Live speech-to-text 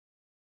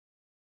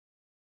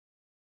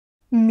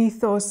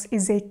Mythos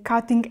is a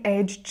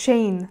cutting-edge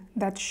chain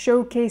that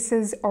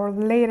showcases our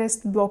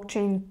latest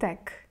blockchain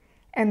tech.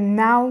 And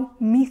now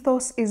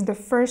Mythos is the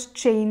first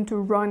chain to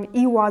run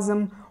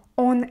eWasm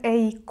on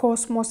a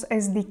Cosmos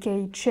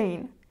SDK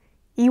chain.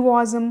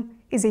 eWasm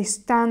is a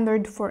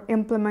standard for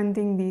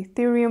implementing the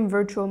Ethereum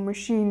virtual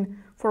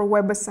machine for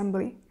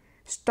WebAssembly,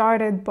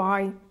 started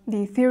by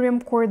the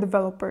Ethereum core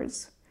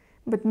developers.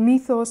 But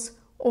Mythos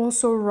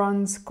also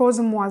runs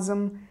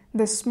CosmWasm,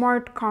 the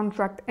smart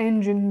contract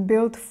engine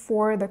built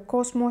for the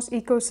Cosmos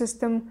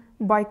ecosystem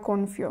by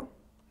Confio.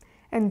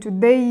 And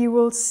today you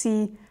will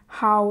see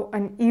how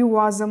an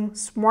eWasm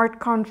smart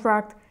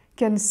contract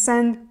can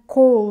send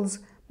calls,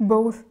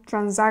 both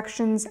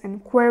transactions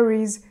and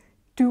queries,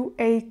 to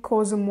a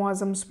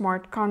CosmWasm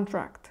smart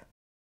contract.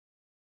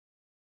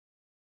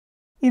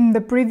 In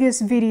the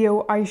previous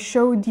video, I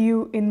showed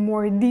you in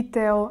more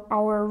detail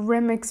our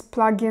Remix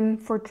plugin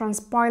for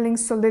transpiling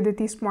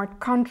Solidity smart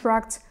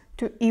contracts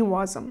to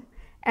eWasm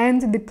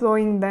and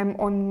deploying them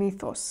on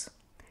Mythos.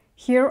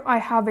 Here I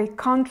have a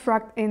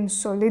contract in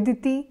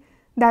Solidity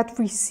that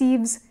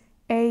receives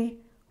a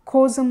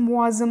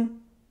CosmWasm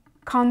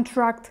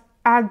contract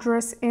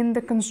address in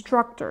the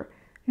constructor.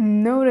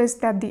 Notice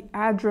that the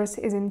address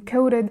is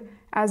encoded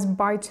as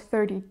byte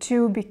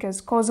 32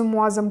 because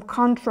CosmWasm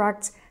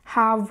contracts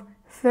have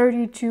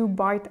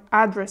 32-byte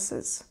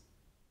addresses.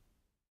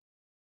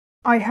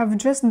 I have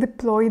just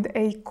deployed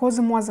a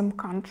CosmWasm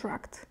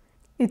contract.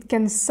 It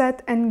can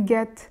set and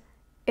get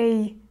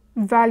a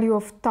value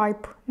of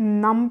type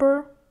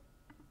number.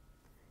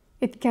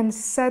 It can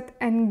set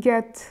and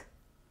get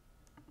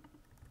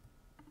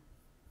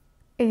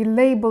a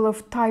label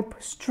of type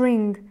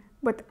string,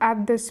 but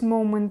at this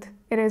moment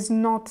it is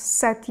not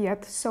set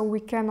yet, so we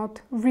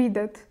cannot read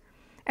it.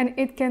 And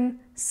it can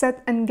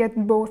set and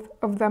get both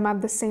of them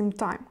at the same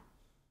time.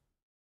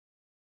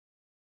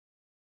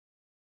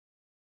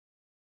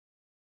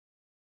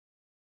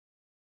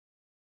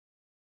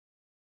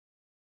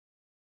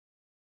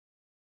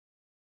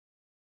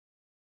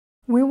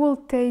 We will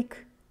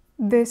take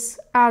this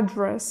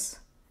address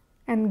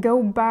and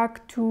go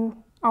back to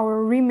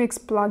our Remix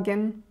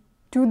plugin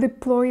to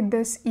deploy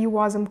this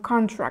eWasm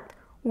contract,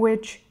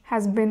 which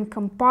has been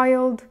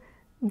compiled.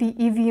 The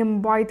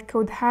EVM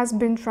bytecode has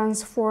been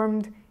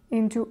transformed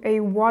into a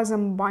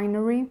WASM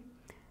binary,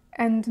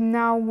 and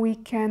now we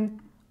can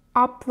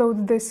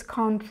upload this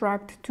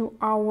contract to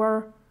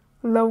our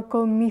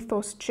local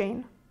Mythos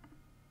chain.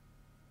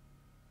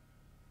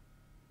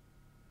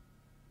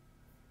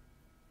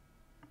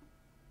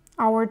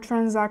 Our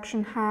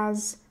transaction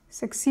has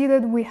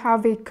succeeded. We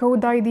have a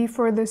code ID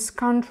for this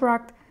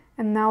contract,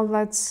 and now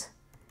let's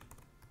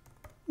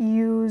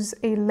use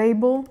a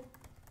label.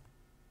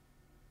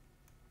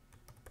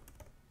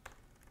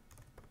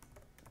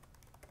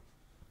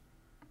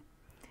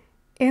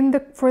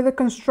 For the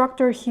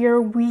constructor here,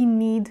 we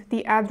need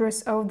the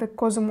address of the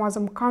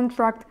CosmWasm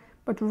contract,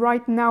 but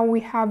right now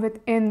we have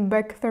it in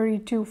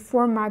bec32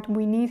 format.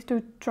 We need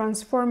to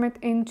transform it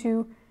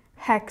into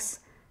hex.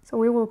 So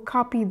we will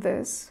copy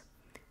this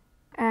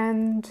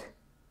and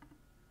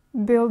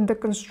build the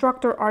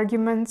constructor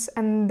arguments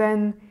and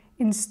then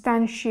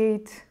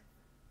instantiate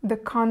the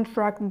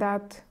contract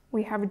that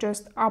we have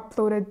just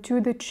uploaded to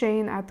the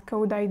chain at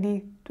code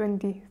ID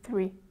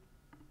 23.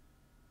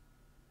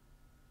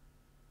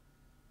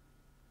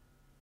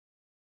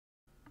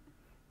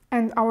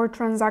 And our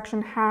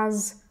transaction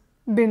has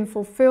been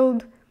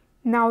fulfilled.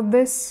 Now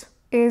this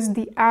is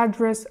the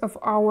address of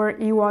our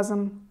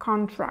eWasm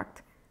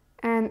contract.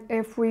 And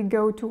if we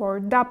go to our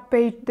dApp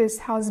page, this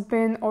has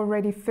been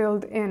already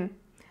filled in.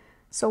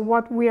 So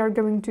what we are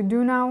going to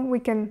do now, we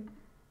can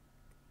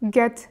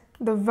get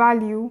the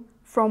value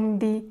from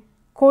the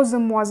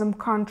CosmWasm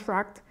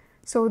contract.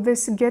 So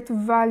this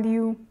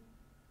getValue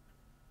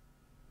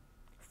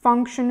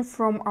function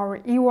from our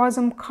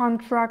eWasm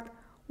contract,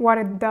 what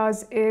it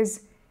does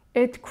is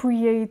it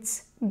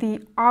creates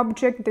the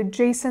object, the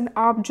JSON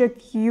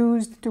object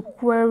used to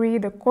query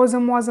the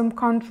CosmWasm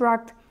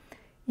contract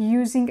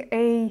using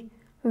a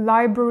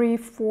library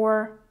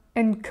for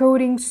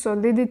encoding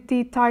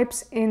Solidity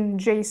types in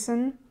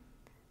JSON.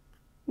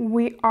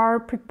 We are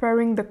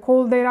preparing the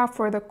call data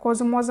for the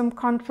CosmWasm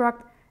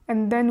contract,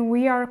 and then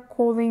we are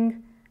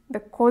calling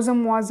the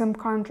CosmWasm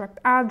contract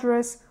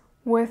address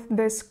with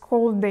this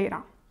call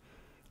data.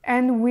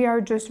 And we are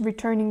just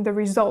returning the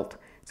result.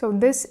 So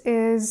this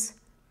is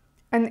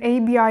an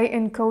ABI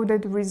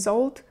encoded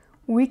result.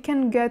 We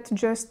can get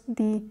just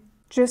the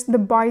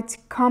bytes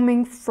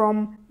coming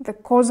from the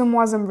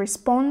CosmWasm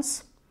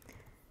response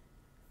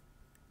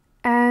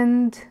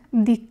and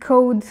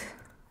decode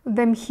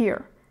them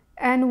here.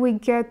 And we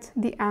get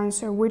the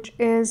answer, which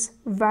is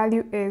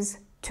value is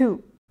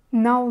 2.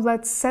 Now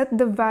let's set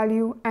the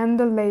value and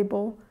the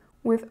label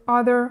with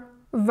other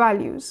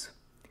values.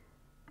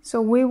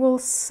 So we will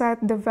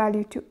set the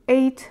value to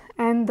 8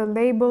 and the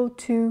label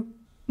to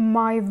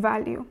my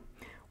value.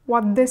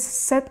 What this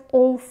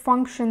setAll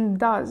function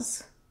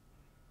does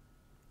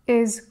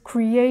is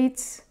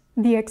creates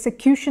the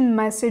execution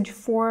message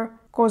for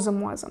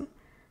CosmWasm.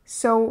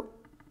 So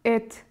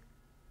it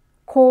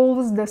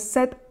calls the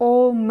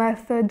setAll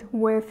method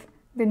with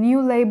the new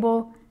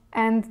label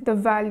and the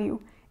value.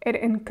 It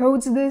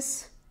encodes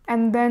this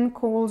and then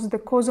calls the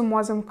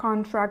CosmWasm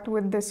contract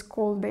with this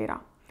call data.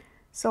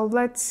 So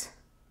let's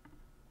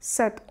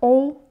set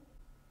all.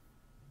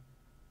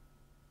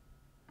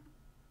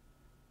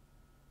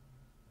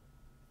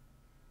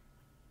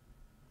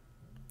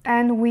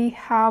 And we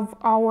have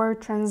our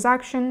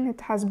transaction.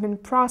 It has been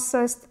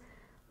processed.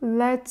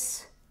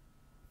 Let's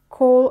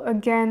call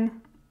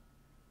again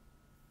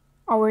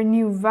our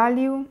new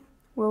value.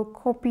 We'll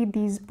copy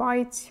these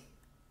bytes.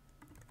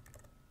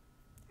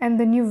 And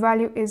the new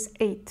value is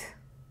 8.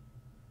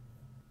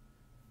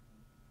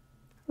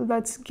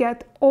 Let's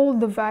get all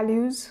the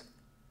values.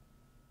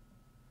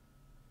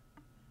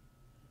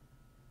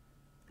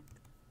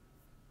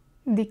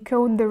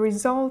 Decode the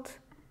result,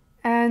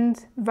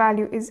 and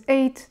value is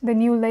 8. The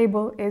new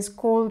label is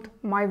called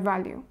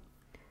myValue.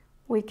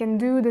 We can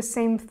do the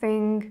same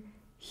thing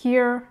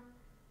here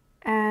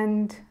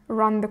and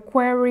run the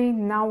query.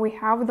 Now we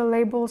have the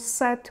label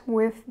set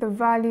with the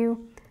value,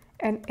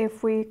 and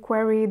if we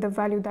query the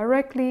value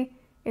directly,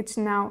 it's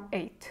now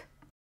 8.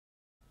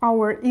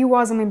 Our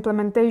eWasm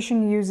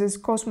implementation uses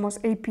Cosmos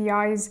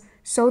APIs,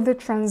 so the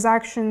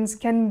transactions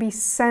can be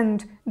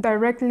sent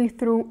directly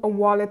through a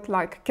wallet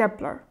like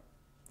Kepler.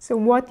 So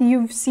what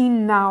you've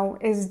seen now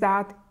is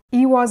that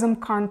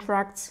eWasm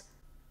contracts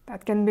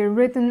that can be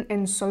written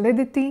in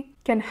Solidity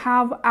can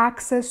have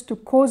access to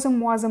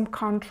CosmWasm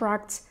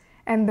contracts,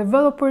 and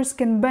developers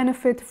can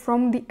benefit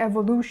from the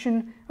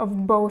evolution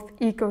of both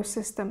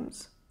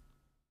ecosystems.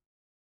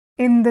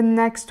 In the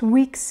next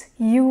weeks,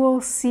 you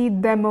will see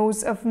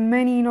demos of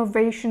many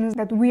innovations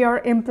that we are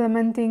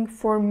implementing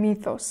for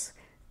Mythos,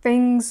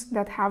 things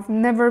that have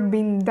never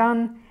been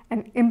done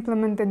and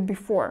implemented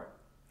before.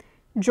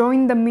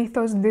 Join the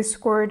Mythos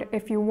Discord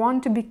if you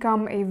want to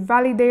become a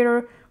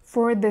validator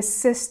for the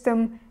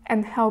system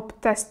and help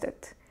test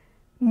it.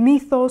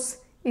 Mythos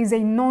is a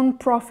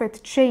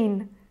non-profit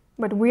chain,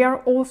 but we are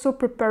also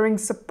preparing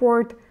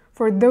support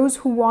for those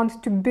who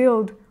want to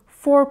build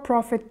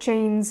for-profit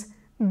chains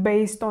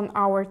based on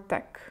our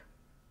tech.